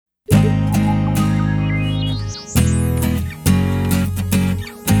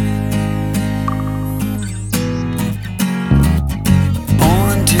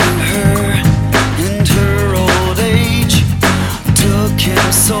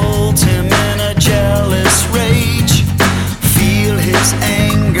hold him in a jealous rage. Feel his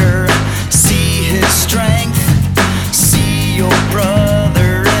anger, see his strength, see your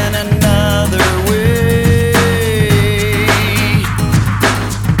brother in another way.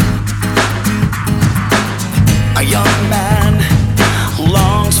 A young man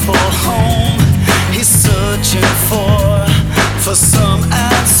longs for home, he's searching for some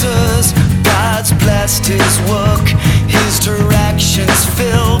answers. God's blessed his work, his directions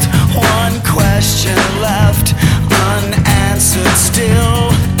filled. One question left unanswered still.